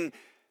spitting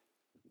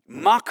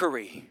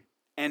mockery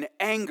and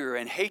anger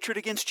and hatred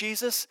against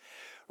Jesus,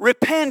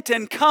 repent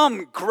and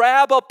come,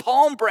 grab a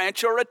palm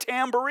branch or a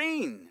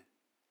tambourine.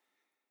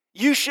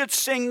 You should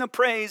sing the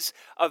praise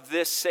of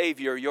this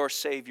Savior, your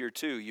Savior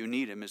too. You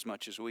need him as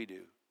much as we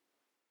do.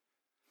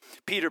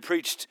 Peter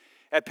preached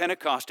at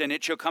Pentecost, and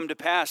it shall come to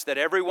pass that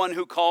everyone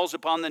who calls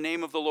upon the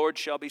name of the Lord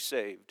shall be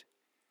saved.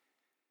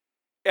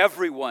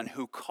 Everyone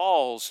who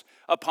calls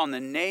upon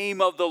the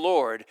name of the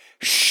Lord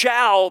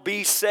shall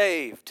be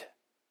saved.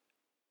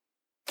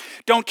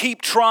 Don't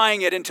keep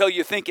trying it until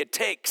you think it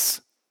takes.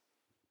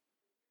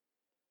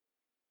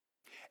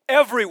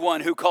 Everyone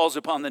who calls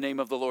upon the name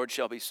of the Lord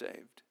shall be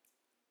saved.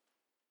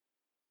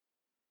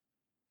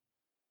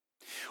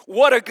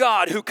 What a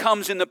God who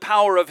comes in the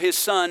power of his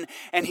Son,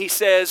 and he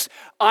says,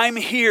 I'm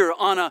here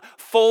on a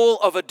foal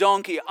of a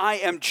donkey. I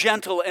am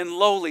gentle and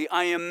lowly.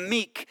 I am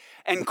meek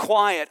and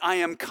quiet. I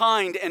am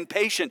kind and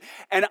patient.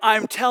 And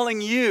I'm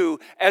telling you,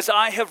 as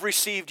I have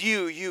received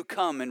you, you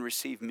come and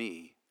receive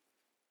me.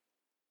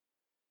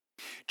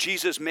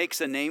 Jesus makes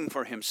a name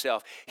for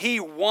himself. He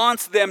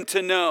wants them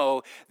to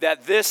know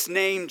that this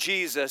name,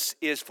 Jesus,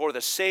 is for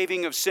the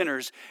saving of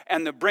sinners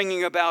and the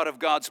bringing about of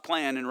God's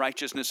plan and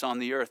righteousness on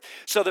the earth.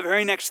 So the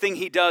very next thing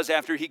he does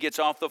after he gets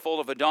off the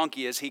foal of a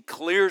donkey is he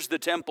clears the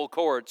temple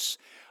courts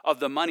of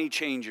the money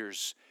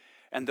changers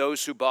and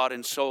those who bought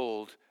and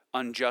sold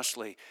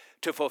unjustly,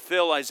 to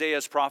fulfill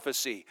Isaiah's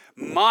prophecy.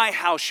 My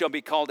house shall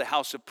be called a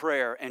house of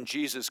prayer, and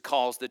Jesus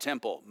calls the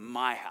temple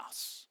my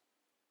house,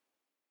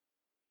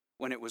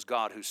 when it was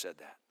God who said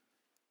that.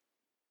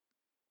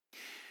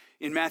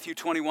 In Matthew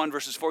 21,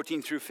 verses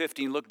 14 through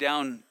 15, look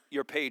down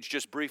your page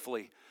just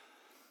briefly.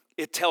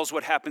 It tells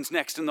what happens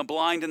next. And the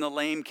blind and the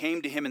lame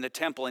came to him in the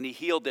temple, and he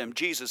healed them.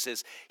 Jesus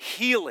is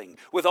healing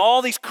with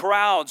all these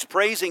crowds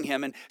praising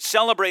him and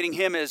celebrating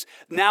him as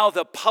now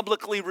the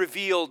publicly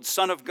revealed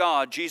Son of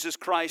God, Jesus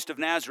Christ of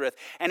Nazareth.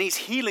 And he's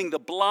healing the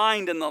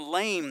blind and the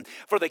lame,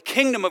 for the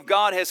kingdom of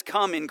God has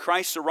come in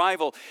Christ's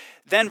arrival.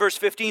 Then verse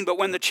 15, but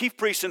when the chief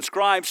priests and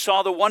scribes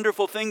saw the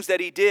wonderful things that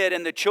he did,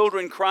 and the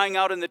children crying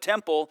out in the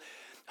temple,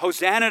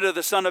 Hosanna to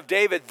the Son of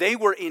David, they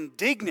were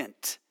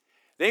indignant.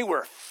 They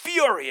were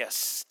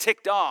furious,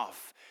 ticked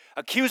off,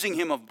 accusing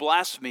him of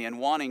blasphemy and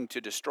wanting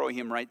to destroy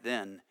him right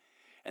then.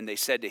 And they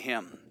said to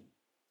him,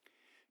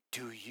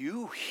 do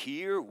you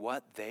hear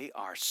what they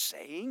are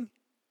saying?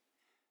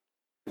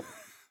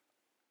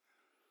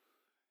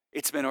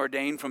 It's been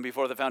ordained from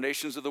before the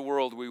foundations of the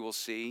world, we will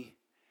see.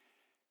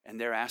 And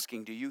they're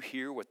asking, do you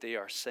hear what they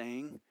are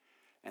saying?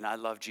 And I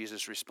love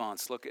Jesus'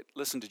 response.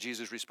 Listen to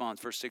Jesus'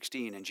 response, verse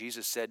 16. And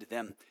Jesus said to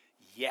them,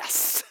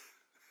 yes.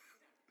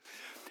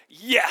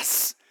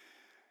 Yes.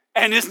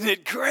 And isn't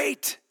it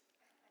great?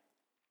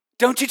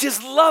 Don't you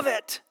just love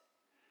it?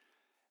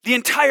 The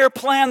entire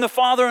plan the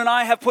Father and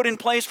I have put in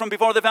place from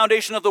before the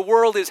foundation of the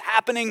world is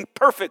happening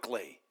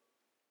perfectly.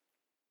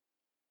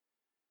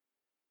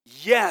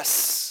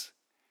 Yes.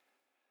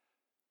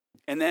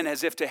 And then,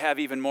 as if to have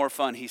even more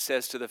fun, he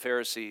says to the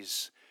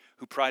Pharisees,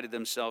 who prided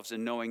themselves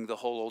in knowing the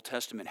whole Old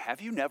Testament,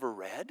 have you never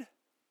read?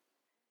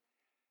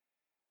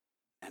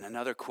 And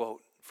another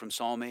quote from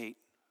Psalm 8,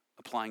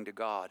 applying to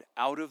God,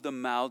 out of the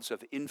mouths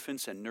of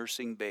infants and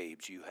nursing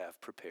babes you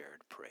have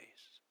prepared praise.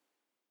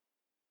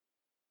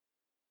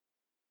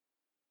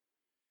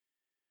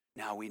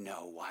 Now we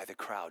know why the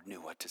crowd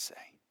knew what to say.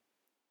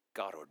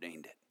 God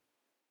ordained it.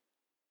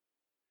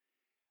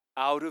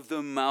 Out of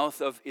the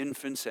mouth of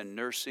infants and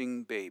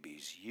nursing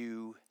babies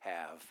you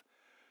have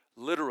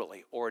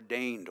literally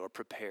ordained or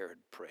prepared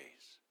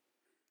praise.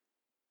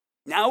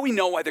 Now we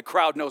know why the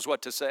crowd knows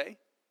what to say.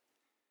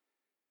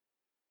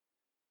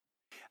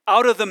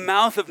 Out of the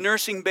mouth of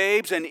nursing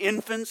babes and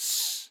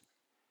infants,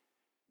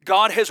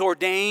 God has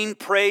ordained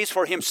praise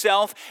for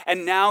himself,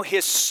 and now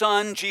his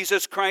Son,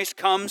 Jesus Christ,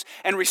 comes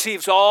and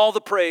receives all the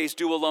praise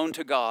due alone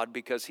to God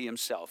because he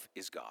himself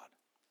is God.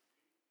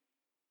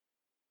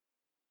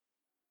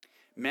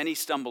 Many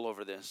stumble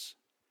over this.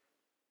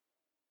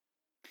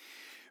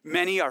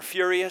 Many are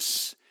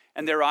furious,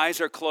 and their eyes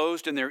are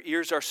closed, and their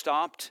ears are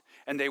stopped,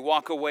 and they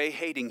walk away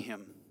hating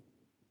him.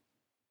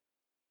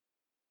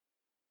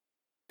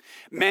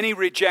 Many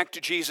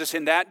reject Jesus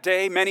in that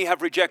day. Many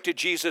have rejected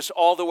Jesus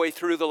all the way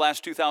through the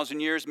last 2,000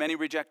 years. Many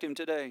reject him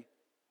today.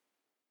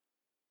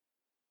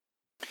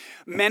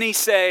 Many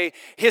say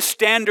his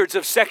standards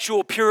of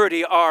sexual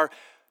purity are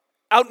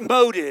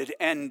outmoded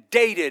and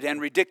dated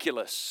and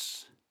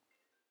ridiculous.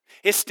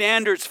 His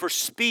standards for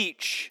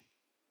speech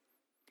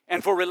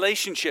and for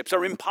relationships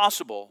are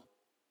impossible.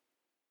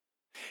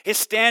 His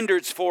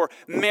standards for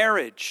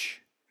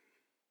marriage,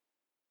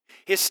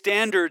 his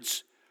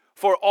standards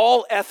for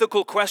all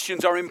ethical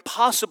questions are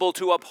impossible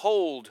to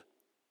uphold.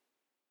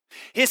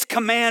 His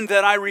command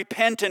that I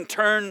repent and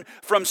turn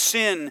from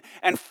sin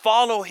and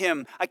follow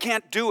him, I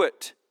can't do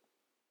it.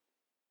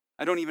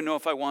 I don't even know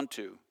if I want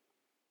to.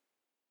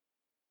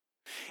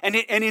 And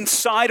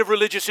inside of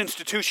religious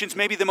institutions,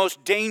 maybe the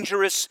most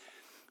dangerous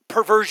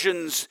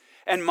perversions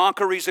and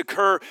mockeries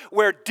occur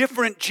where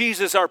different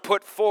Jesus are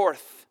put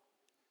forth,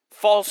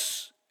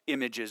 false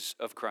images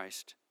of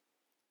Christ,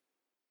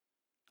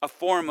 a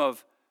form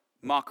of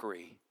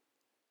mockery.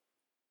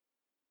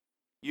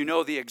 You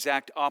know, the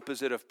exact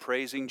opposite of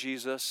praising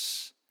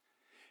Jesus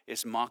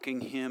is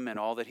mocking him and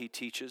all that he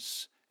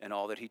teaches and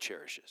all that he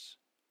cherishes.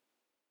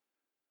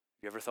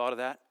 You ever thought of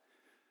that?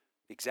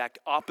 The exact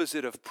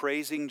opposite of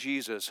praising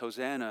Jesus,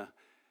 Hosanna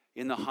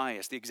in the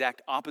highest, the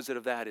exact opposite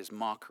of that is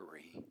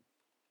mockery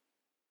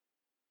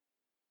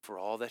for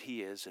all that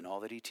he is and all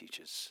that he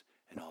teaches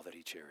and all that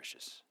he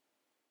cherishes.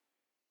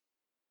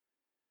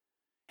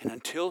 And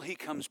until he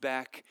comes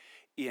back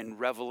in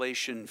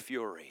revelation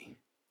fury,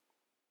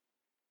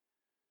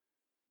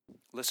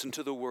 listen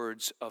to the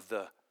words of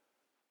the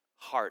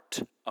heart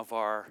of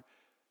our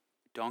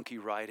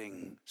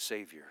donkey-riding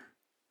Savior.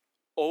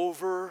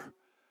 Over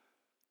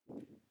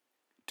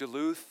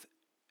Duluth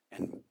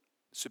and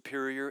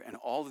Superior and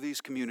all of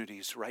these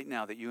communities right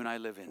now that you and I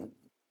live in,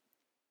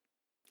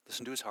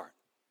 listen to his heart.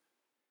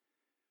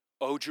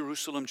 O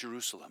Jerusalem,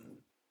 Jerusalem,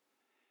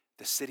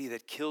 the city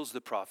that kills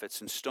the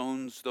prophets and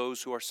stones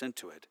those who are sent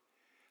to it,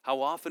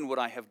 how often would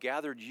I have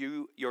gathered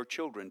you, your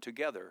children,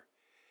 together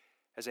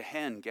as a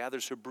hen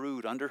gathers her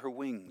brood under her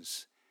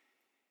wings,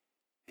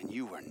 and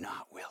you were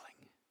not willing.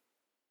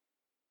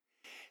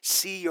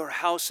 See, your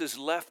house is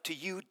left to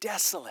you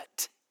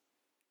desolate.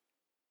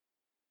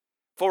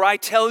 For I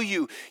tell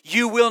you,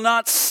 you will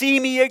not see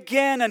me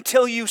again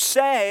until you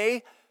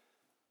say,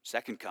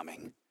 second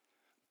coming,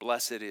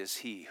 blessed is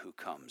he who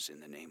comes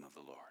in the name of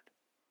the Lord.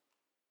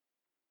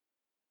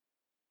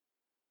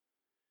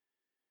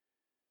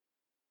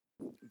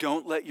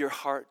 Don't let your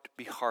heart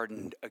be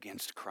hardened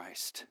against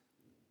Christ.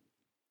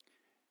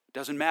 It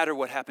doesn't matter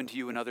what happened to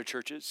you in other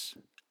churches.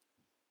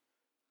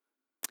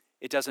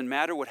 It doesn't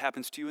matter what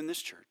happens to you in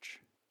this church.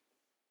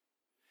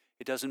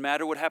 It doesn't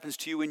matter what happens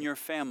to you in your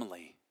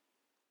family.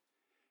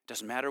 It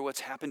doesn't matter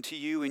what's happened to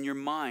you in your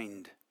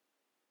mind.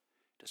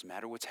 It doesn't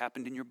matter what's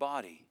happened in your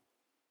body.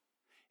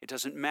 It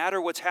doesn't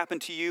matter what's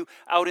happened to you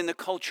out in the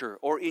culture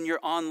or in your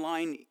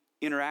online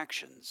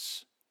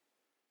interactions.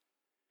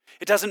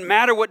 It doesn't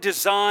matter what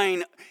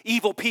design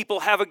evil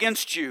people have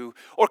against you,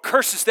 or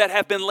curses that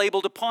have been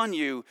labeled upon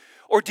you,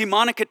 or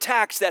demonic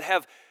attacks that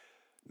have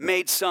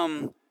made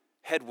some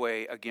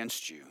headway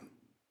against you.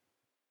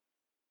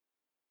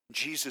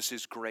 Jesus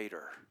is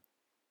greater.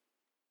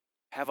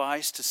 Have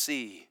eyes to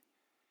see.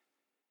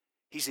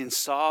 He's in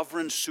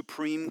sovereign,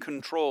 supreme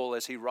control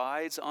as he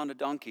rides on a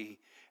donkey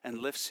and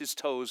lifts his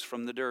toes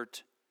from the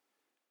dirt.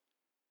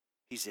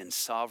 He's in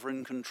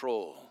sovereign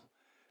control,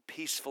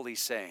 peacefully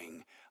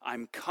saying,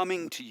 I'm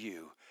coming to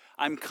you.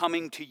 I'm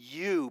coming to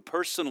you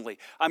personally.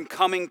 I'm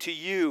coming to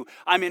you.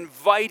 I'm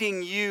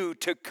inviting you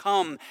to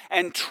come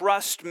and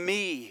trust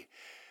me.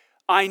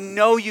 I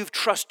know you've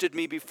trusted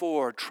me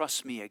before.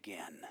 Trust me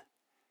again.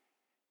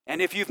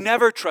 And if you've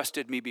never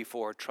trusted me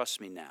before, trust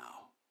me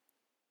now.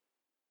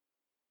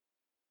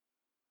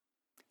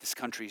 This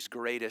country's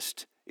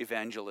greatest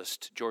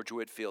evangelist, George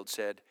Whitefield,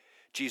 said,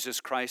 Jesus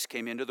Christ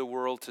came into the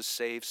world to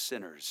save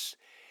sinners,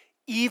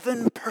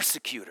 even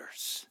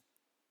persecutors,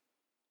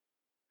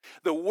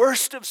 the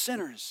worst of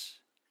sinners.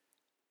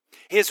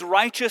 His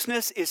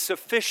righteousness is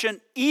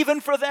sufficient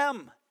even for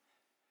them.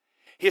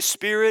 His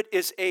Spirit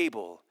is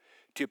able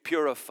to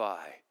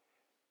purify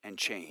and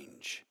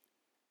change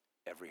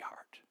every heart.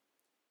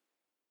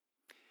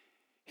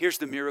 Here's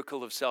the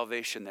miracle of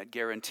salvation that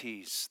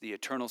guarantees the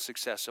eternal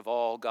success of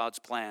all God's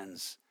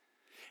plans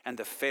and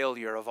the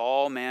failure of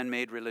all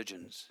man-made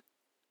religions.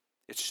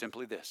 It's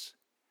simply this.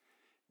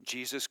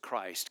 Jesus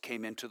Christ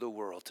came into the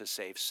world to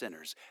save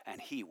sinners, and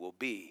he will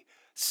be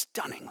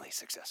stunningly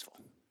successful.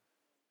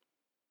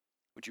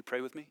 Would you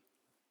pray with me?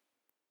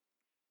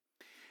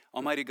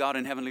 Almighty God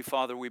and Heavenly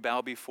Father, we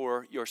bow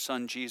before your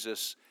Son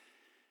Jesus,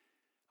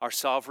 our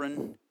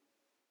sovereign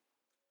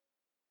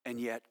and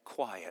yet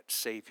quiet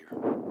Savior.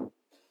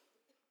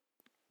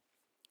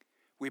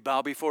 We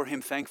bow before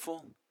him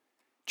thankful,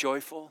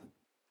 joyful,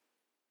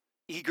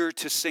 eager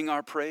to sing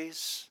our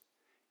praise,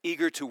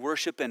 eager to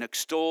worship and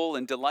extol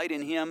and delight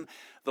in him,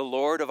 the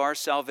Lord of our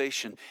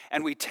salvation.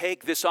 And we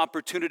take this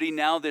opportunity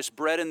now, this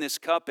bread and this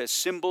cup, as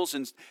symbols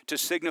and to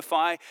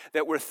signify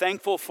that we're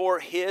thankful for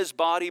his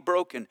body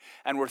broken,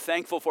 and we're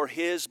thankful for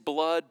his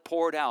blood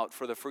poured out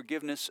for the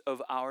forgiveness of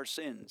our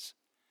sins.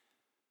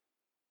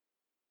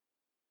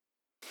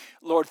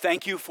 Lord,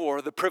 thank you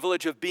for the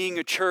privilege of being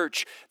a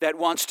church that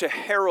wants to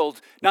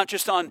herald, not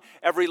just on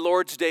every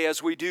Lord's Day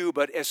as we do,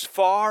 but as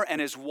far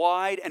and as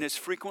wide and as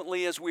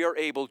frequently as we are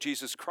able,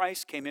 Jesus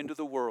Christ came into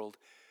the world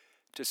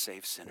to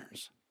save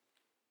sinners.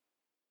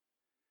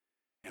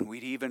 And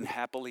we'd even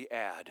happily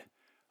add,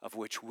 of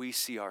which we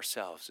see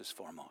ourselves as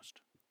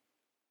foremost.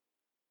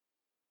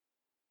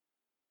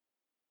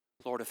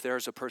 Lord, if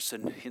there's a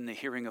person in the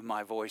hearing of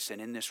my voice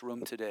and in this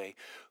room today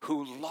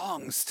who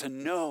longs to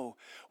know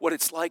what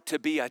it's like to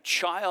be a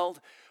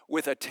child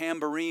with a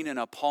tambourine and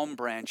a palm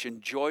branch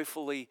and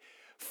joyfully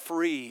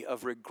free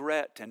of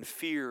regret and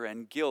fear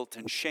and guilt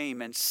and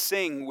shame and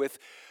sing with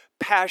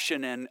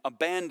passion and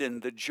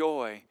abandon the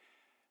joy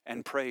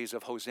and praise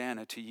of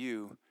Hosanna to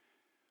you,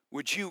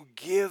 would you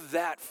give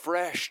that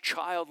fresh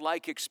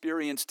childlike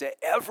experience to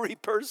every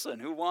person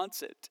who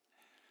wants it?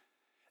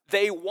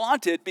 They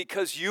want it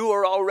because you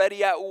are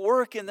already at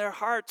work in their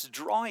hearts,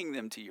 drawing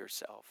them to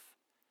yourself.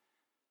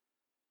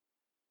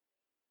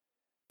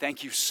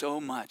 Thank you so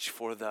much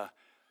for the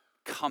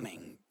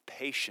coming,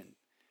 patient,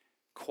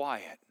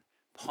 quiet,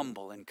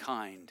 humble, and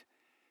kind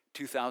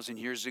 2,000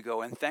 years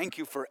ago. And thank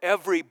you for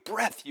every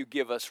breath you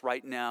give us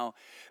right now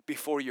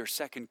before your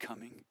second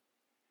coming,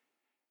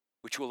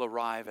 which will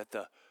arrive at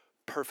the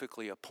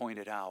perfectly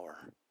appointed hour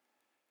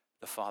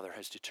the Father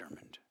has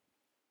determined.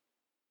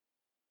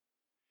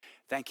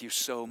 Thank you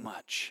so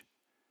much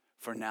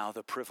for now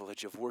the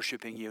privilege of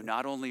worshiping you,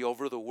 not only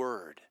over the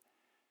word,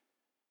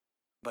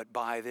 but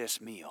by this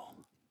meal.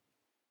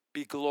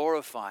 Be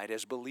glorified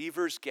as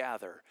believers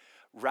gather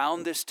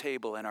round this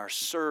table and are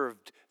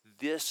served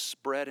this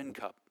bread and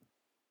cup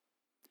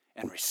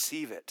and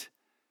receive it,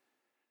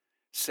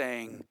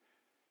 saying,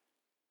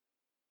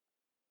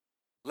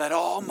 let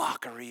all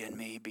mockery in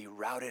me be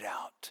routed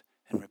out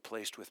and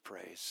replaced with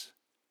praise.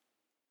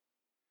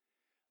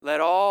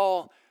 Let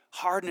all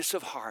hardness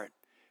of heart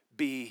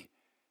be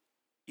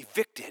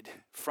evicted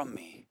from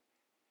me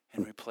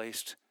and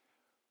replaced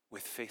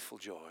with faithful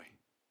joy.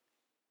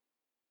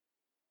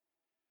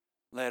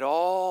 Let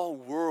all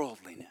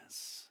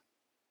worldliness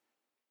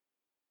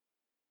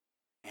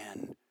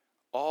and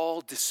all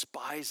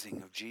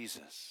despising of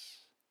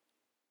Jesus,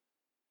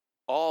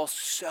 all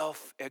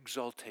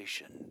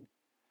self-exaltation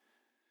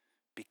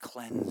be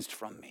cleansed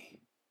from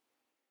me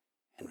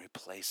and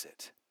replace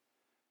it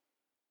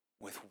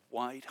with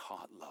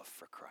white-hot love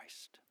for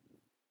Christ.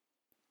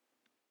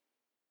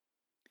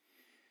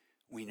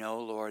 We know,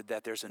 Lord,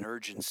 that there's an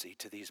urgency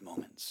to these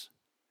moments,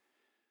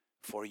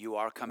 for you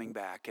are coming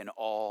back, and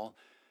all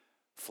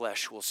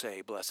flesh will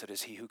say, blessed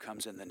is he who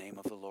comes in the name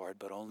of the Lord,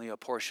 but only a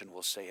portion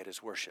will say it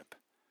as worship.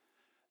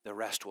 The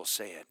rest will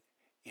say it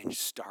in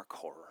stark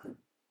horror.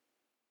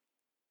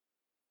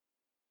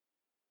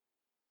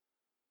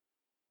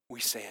 We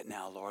say it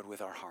now, Lord,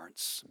 with our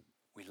hearts.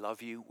 We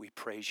love you, we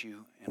praise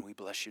you, and we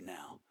bless you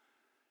now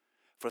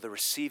for the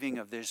receiving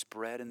of this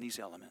bread and these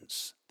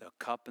elements, the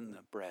cup and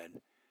the bread,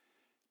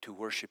 to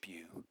worship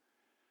you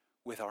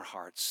with our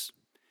hearts,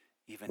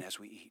 even as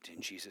we eat.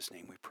 In Jesus'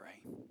 name we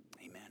pray.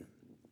 Amen.